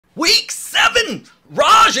Week 7!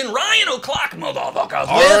 Raj and Ryan o'clock, motherfuckers.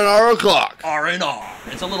 R&R o'clock. R&R.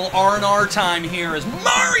 It's a little R&R time here as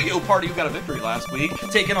Mario Party, who got a victory last week,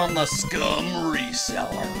 taking on the Scum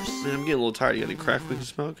Resellers. Man, I'm getting a little tired. You got any crack we can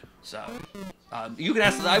smoke? So, you can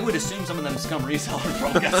ask. I would assume some of them Scum Resellers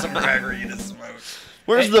probably got some crack for you to smoke.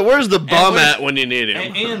 Where's the bum at when you need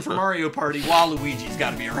him? And for Mario Party, Waluigi's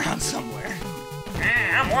got to be around somewhere.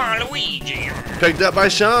 I'm Waluigi. Picked up by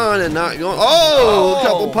Sean and not going. Oh, a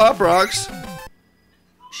couple pop rocks.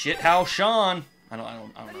 Shit, how Sean? I don't know.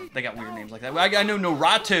 They got weird names like that. I know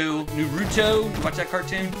Naruto. You watch that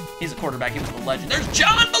cartoon? He's a quarterback. He was a legend. There's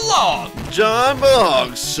John Balog. John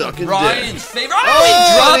Balog sucking Ryan's dick. favorite.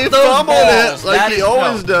 Oh, he dropped those balls. It like he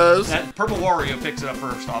always does. That Purple Wario picks it up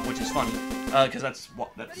first off, which is funny. Because that's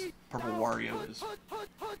Purple Wario is.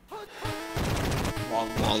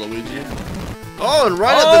 Waluigi. Oh, and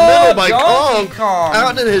right at the middle by Kong.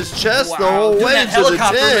 Out in his chest the whole way to the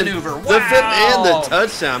 10. Maneuver. Wow. The 5th and the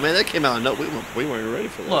touchdown. Man, that came out of no. We weren't ready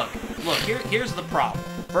for that. Look. Here's the problem.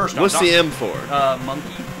 First off, what's the M for?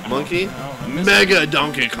 Monkey. Monkey? No, Mega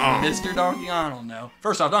Donkey Kong. Mr. Donkey Kong, I don't know.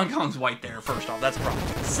 First off, Donkey Kong's white there. First off, that's a problem.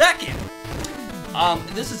 Second,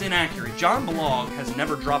 this is inaccurate. John Balog has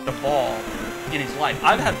never dropped a ball in his life.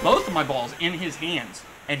 I've had both of my balls in his hands,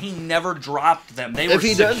 and he never dropped them. They were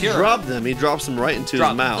secure. If he does drop them, he drops them right into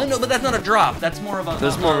his mouth. No, but that's not a drop. That's more of a.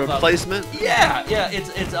 That's more of a placement. Yeah.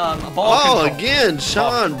 It's a ball. Oh, again,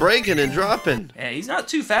 Sean breaking and dropping. Yeah, he's not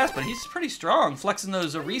too fast, but he's pretty strong, flexing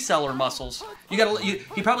those reseller muscles. He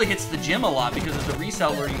probably hits the gym a lot because as a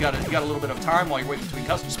reseller, you got a little bit of time while you're waiting between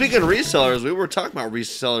customers. Speaking of resellers, we were talking about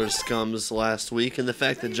reseller scums last week, and the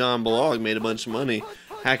fact that John Balog made a bunch of money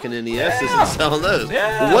hacking NESs and selling those.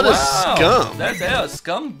 Yeah, what a scum. That's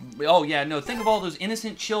scum. Oh, yeah, no, think of all those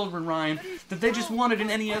innocent children, Ryan, that they just wanted an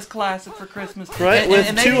NES Classic for Christmas. Right, with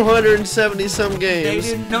 270-some games.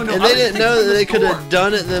 They didn't know that they could have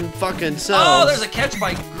done it them fucking selves. Oh, there's a catch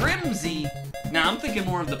by Grimsy. Now, I'm thinking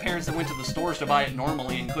more of the parents that went to the stores to buy it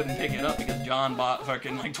normally and couldn't pick it up because John bought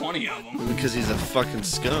fucking like 20 of them. Because he's a fucking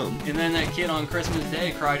scum. And then that kid on Christmas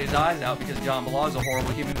Day cried his eyes out because John Balog's a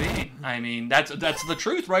horrible human being. I mean, that's the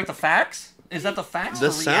truth, right? The facts? Is that the facts?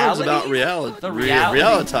 This sounds about reality. The reality.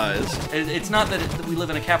 Realitized. It's not that we live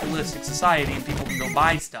in a capitalistic society and people can go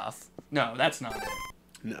buy stuff. No, that's not it.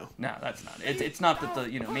 No, that's not it. It's not that the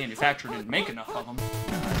manufacturer didn't make enough of them.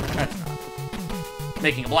 No, that's not.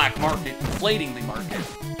 Making a black market, inflating the market.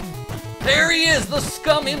 There he is, the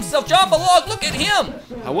scum himself, John Balog. Look at him.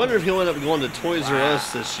 I wonder if he'll end up going to Toys R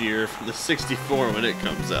Us this year for the 64 when it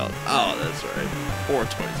comes out. Oh, that's right. Poor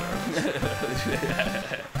Toys R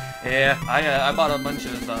Us. Yeah, I bought a bunch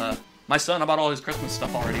of my son. I bought all his Christmas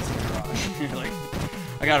stuff already in the garage. Like,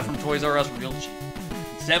 I got it from Toys R Us real cheap,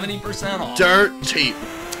 70% off. Dirt cheap.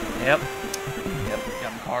 Yep.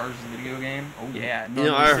 Got him Cars, the video game. Oh yeah.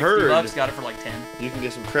 I heard. $60, got it for like 10. You can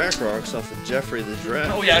get some crack rocks off of Jeffrey the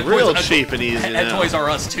Giraffe. Oh yeah, real cheap and easy at Toys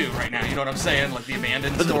R Us too right now. You know what I'm saying? Like the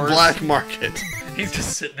abandoned stores. The black market. He's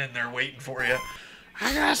just sitting in there waiting for you.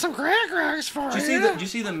 I got some crack rocks for you. Did you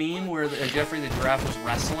see the meme where Jeffrey the Giraffe was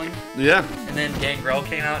wrestling? Yeah. And then Gangrel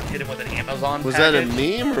came out and hit him with an Amazon Was package. that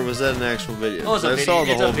a meme or was that an actual video? Oh, it was a video. I saw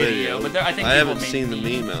the whole video. But I haven't seen the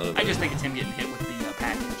meme out of it. I just think it's him getting hit with the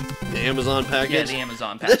package. The Amazon package? Yeah, the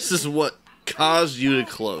Amazon package. This is what caused you to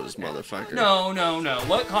close, motherfucker. No.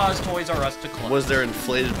 What caused Toys R Us to close? Was there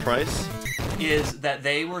inflated price? Is that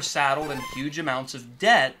they were saddled in huge amounts of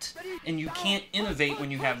debt, and you can't innovate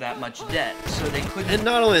when you have that much debt. So they couldn't. And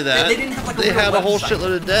not only that, they didn't have like they had a whole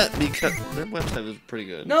shitload of debt because their website was pretty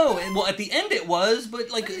good. No, well at the end it was,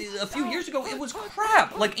 but like a few years ago it was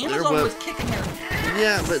crap. Like Amazon was kicking their ass.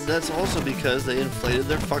 Yeah, but that's also because they inflated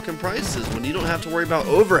their fucking prices. When you don't have to worry about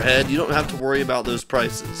overhead, you don't have to worry about those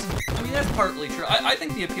prices. I mean, that's partly true. I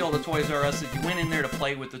think the appeal of Toys R Us is you went in there to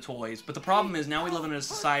play with the toys, but the problem is now we live in a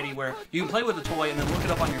society where you can play with the toy and then look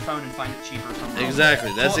it up on your phone and find it cheaper somewhere.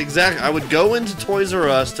 Exactly. That's exactly. I would go into Toys R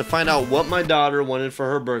Us to find out what my daughter wanted for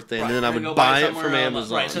her birthday, and then I would buy it from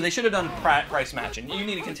Amazon. Right. So they should have done price matching. You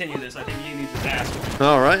need to continue this. I think you need to ask.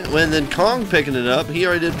 All right. Well, and then Kong picking it up. He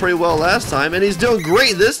already did pretty well last time, and he's doing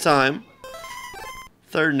great this time.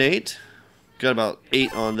 3rd and 8. Got about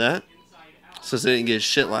 8 on that. Since they didn't get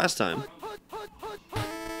shit last time.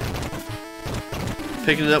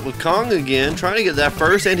 Picking it up with Kong again, trying to get that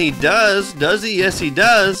first, and he does. Does he? Yes, he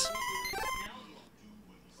does.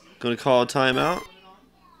 Gonna call a timeout.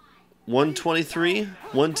 1:23,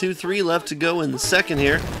 1-2-3 left to go in the second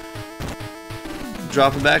here.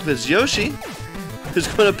 Dropping back with Yoshi, who's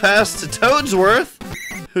gonna pass to Toadsworth,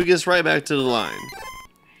 who gets right back to the line.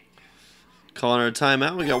 Calling our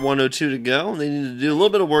timeout. We got 1:02 to go. They need to do a little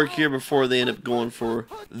bit of work here before they end up going for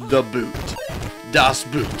the boot. Das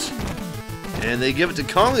Boot. And they give it to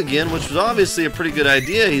Kong again, which was obviously a pretty good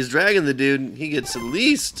idea. He's dragging the dude. He gets at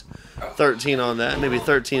least 13 on that, maybe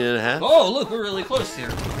 13 and a half. Oh, look, we're really close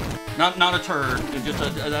here. Not a turd. It's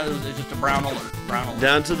just a brown alert. Brown alert.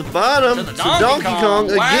 Down to the bottom. To the to Donkey Kong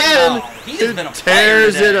wow. again. He has been on tears fire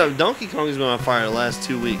it today. up. Donkey Kong's been on fire the last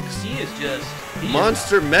 2 weeks. He is just...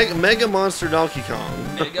 Mega Monster Donkey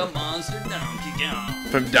Kong. Mega Monster Donkey Kong.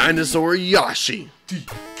 From Dinosaur Yoshi.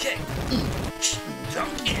 DK.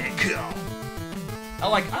 Donkey Kong. I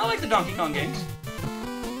like the Donkey Kong games.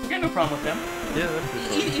 I got no problem with them. Yeah,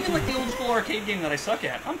 that's good. Even like the old school arcade game that I suck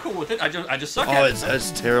at. I'm cool with it. I just suck at it. Oh,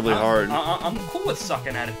 it's terribly hard. I'm cool with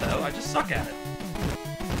sucking at it though. I just suck at it.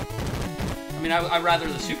 I mean, I'd rather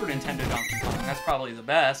the Super Nintendo Donkey Kong. That's probably the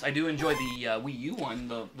best. I do enjoy the Wii U one.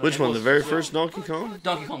 Which one? The very first Donkey Kong?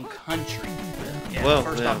 Donkey Kong Country. Yeah, well, the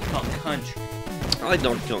first Donkey Kong Country. I like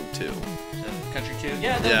Donkey Kong 2. Country 2?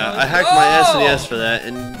 Yeah. Yeah, I hacked my SNES for that.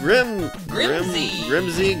 And Grimly.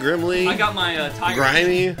 I got my tires.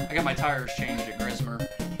 Grimy. I got my tires changed at Grismer.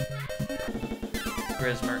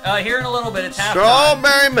 Here in a little bit, it's halftime.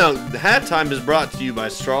 Strawberry milk. The halftime is brought to you by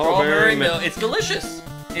Strawberry milk. It's delicious.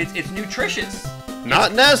 It's nutritious.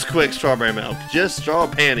 Not Nesquik strawberry milk. Just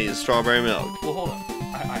panties strawberry milk. Well, hold on.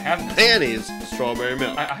 I have Nesquik. Panties strawberry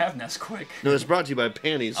milk. I have Nesquik. No, it's brought to you by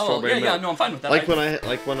panties strawberry milk. Yeah, no, I'm fine with that. Like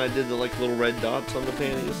when I did the little red dots on the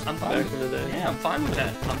panties I'm fine back in the day. Yeah, I'm fine with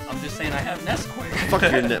that. I'm just saying I have Nesquik.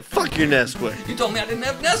 Fuck your Nesquik. You told me I didn't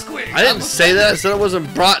have Nesquik. I didn't say that. I said it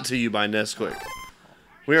wasn't brought to you by Nesquik.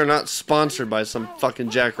 We are not sponsored by some fucking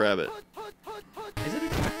jackrabbit. Is it a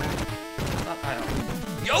jackrabbit? I don't know.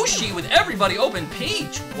 Yoshi with everybody open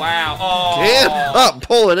Peach. Wow. Oh. Get up,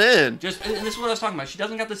 pull it in. And this is what I was talking about. She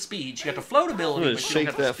doesn't got the speed. She got the floatability, I'm gonna but she shake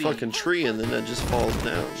don't got that the speed. fucking tree and then that just falls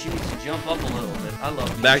down. She needs to jump up a little bit. I love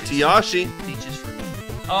Peaches. Back to Yoshi. Peaches for me.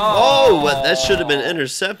 Oh, well, that should have been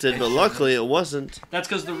intercepted, but luckily it wasn't. That's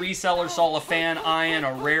because the reseller saw a fan eyeing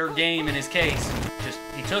a rare game in his case.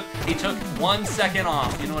 He took 1 second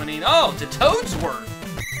off. You know what I mean? Oh, to Toadsworth.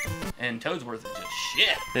 And Toadsworth is just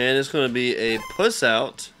shit. And it's going to be a puss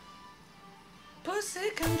out. Pussy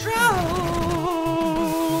control.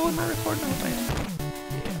 Am I recording on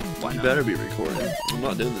my You better be recording. I'm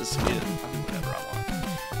not doing this again. I'll do whatever I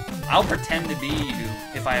want. I'll pretend to be you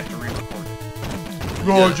if I have to re-record it.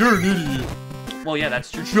 God, you're an idiot. Well, yeah, that's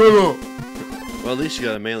true. Shut up. Well, at least you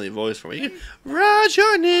got a manly voice for me. Raj,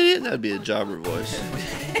 you're an idiot. That'd be a jobber voice.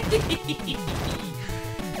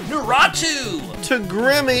 Naratu! To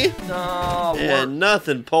Grimmy. No, And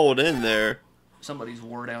nothing pulled in there. Somebody's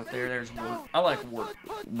word out there. There's word. I like word.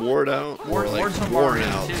 Ward out? Or like Ward's from worn Mario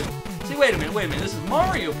out? too. See, wait a minute. This is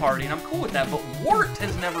Mario Party, and I'm cool with that. But Wart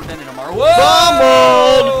has never been in a Mario.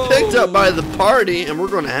 Whoa! Fumbled! Picked up by the party, and we're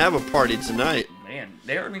going to have a party tonight. Man,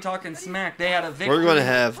 they heard me talking smack. They had a victory. We're going to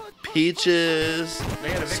have peaches. They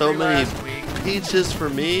had a victory So many last week. peaches for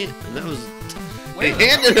me, and that was... Wait They a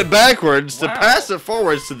handed it backwards to Wow. pass it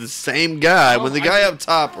forwards to the same guy Oh, when the I guy didn't- up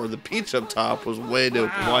top, or the peach up top, was wide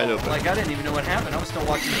open. Like, I didn't even know what happened. I was still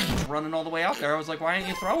watching Peach running all the way out there. I was like, why ain't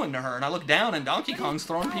you throwing to her? And I looked down, and Donkey Kong's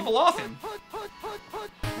throwing people off him.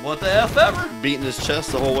 What the F ever? Beating his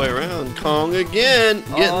chest the whole way around. Kong again,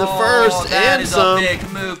 getting the first that and is some. a big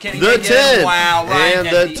move. Can he The make it? 10 Wow, right and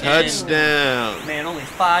at the end. touchdown. Man, only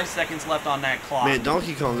 5 seconds left on that clock. Man,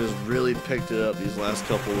 Donkey Kong has really picked it up these last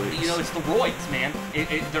couple weeks. You know, it's the roids, man.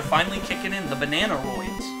 They're finally kicking in, the banana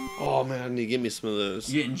roids. Oh man, I need to give me some of those.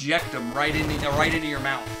 You inject them right into your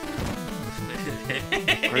mouth.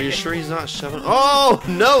 Are you sure he's not shoving? Oh,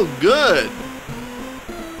 no good.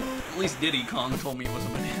 At least Diddy Kong told me it was a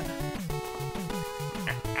banana.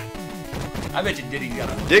 I bet you Diddy's got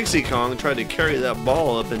a... Dixie Kong tried to carry that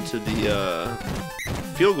ball up into the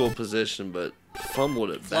field goal position, but fumbled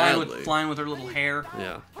it badly. Flying with her little hair.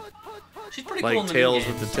 Yeah. She's pretty Like cool in the Tails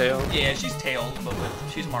new with games. the tail? Yeah, she's Tails, but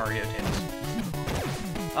she's Mario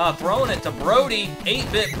Tails. Throwing it to Brody.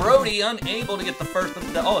 8-bit Brody, unable to get the first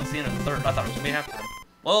of the... Oh, it's the end of the third. I thought it was going to be halftime.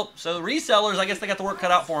 Well, so resellers, I guess they got the work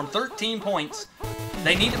cut out for them. 13 points.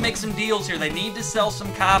 They need to make some deals here. They need to sell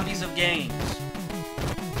some copies of games.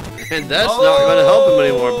 And that's not going to help him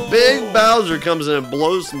anymore. Big Bowser comes in and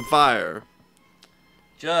blows some fire.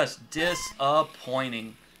 Just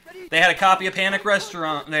disappointing. They had a copy of Panic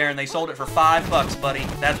Restaurant there, and they sold it for $5, buddy.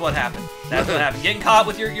 That's what happened. That's what happened. Getting caught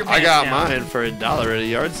with your pants I got down. mine for $1 at a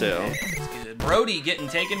yard sale. That's good. Brody getting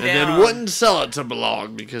taken And down. then wouldn't sell it to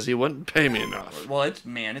Blog because he wouldn't pay me enough. Well, it's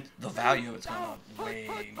the value. It's gone up way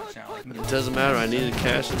much now. Like, It doesn't matter. I needed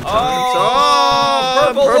cash in time.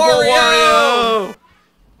 Oh, Purple Wario!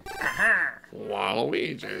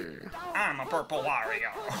 Waluigi. I'm a purple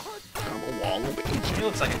Wario. I'm a Waluigi. He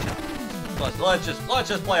looks like a child. Let's just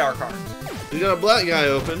play our cards. We got a black guy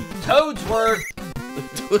open. Toadsworth.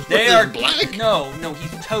 They He's are black. No,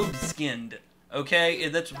 he's toad-skinned. Okay,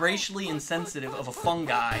 that's racially insensitive of a fun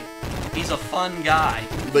guy. He's a fun guy.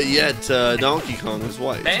 But yet, Donkey Kong is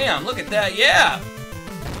white. Bam! Look at that, yeah.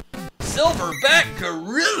 Silverback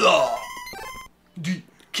gorilla.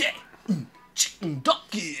 DK. Chicken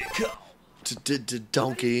Donkey Kong.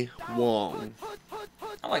 Donkey Wong.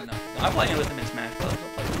 I like that. I'm playing with him in Smash Bros. I'll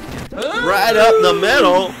play with him. Right up the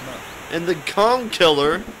middle, and the Kong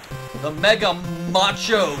Killer. The Mega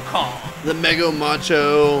Macho Kong. The Mega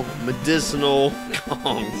Macho Medicinal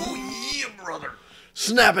Kong. Oh yeah, brother.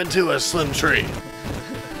 Snap into a slim tree.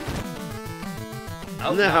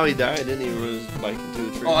 Isn't that how he died? Didn't he run his bike into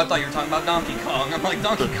a tree? Oh, I thought you were talking about Donkey Kong. I'm like,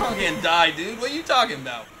 Donkey Kong can't die, dude. What are you talking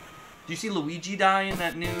about? Do you see Luigi die in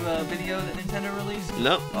that new video that Nintendo released?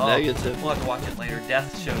 Nope, negative. We'll have to watch it later.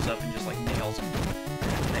 Death shows up and just like nails him.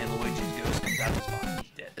 And Luigi's ghost comes out of his body. He's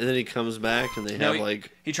dead. And then he comes back and they have like...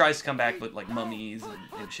 He tries to come back, but like mummies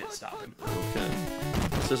and shit stop him. Okay.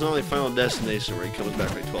 So it's not like Final Destination where he comes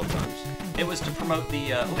back like 12 times. It was to promote the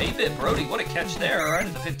 8-bit Brody. What a catch there, right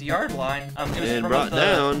at the 50-yard line. It was And brought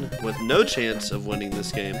down with no chance of winning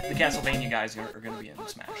this game. The Castlevania guys are going to be in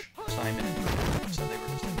Smash. Simon and Drew, so they were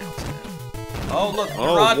just announcing it. Oh, look.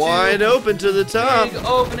 Oh, wide open to the top. Big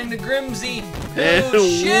opening to Grimsy. And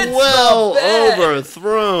shits well the bed.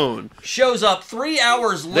 overthrown. Shows up 3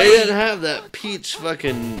 hours late. They didn't have that Peach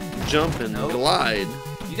fucking jump and glide.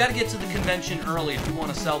 You got to get to the convention early if you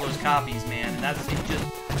want to sell those copies, man. And he just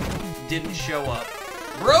didn't show up.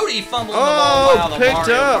 Brody fumbling the ball. Wow, picked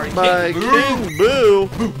up by King Boo.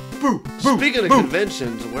 Speaking of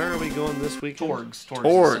conventions, where are we going this weekend? Torgs.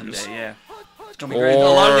 Sunday, yeah. It's gonna be great. A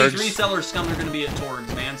lot of these resellers Scum are gonna be at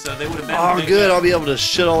Torgs, man. So they would have been. Oh, good. I'll be able to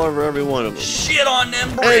shit all over every one of them. Shit on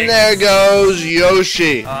them bricks. And there goes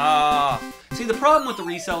Yoshi. See, the problem with the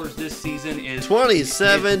resellers this season is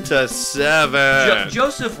 27-7.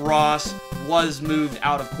 Joseph Ross was moved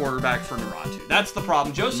out of quarterback for Naruto. That's the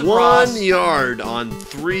problem. Joseph Ross. 1 yard on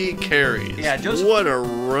 3 carries. Yeah, what a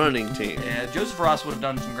running team. Yeah, Joseph Ross would have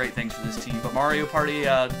done some great things for this team, but Mario Party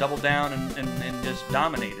doubled down and just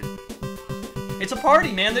dominated. It's a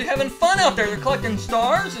party, man. They're having fun out there. They're collecting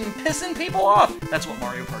stars and pissing people off. That's what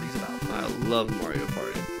Mario Party's about. I love Mario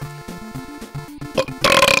Party.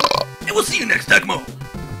 And we'll see you next Tecmo.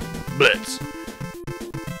 Blitz.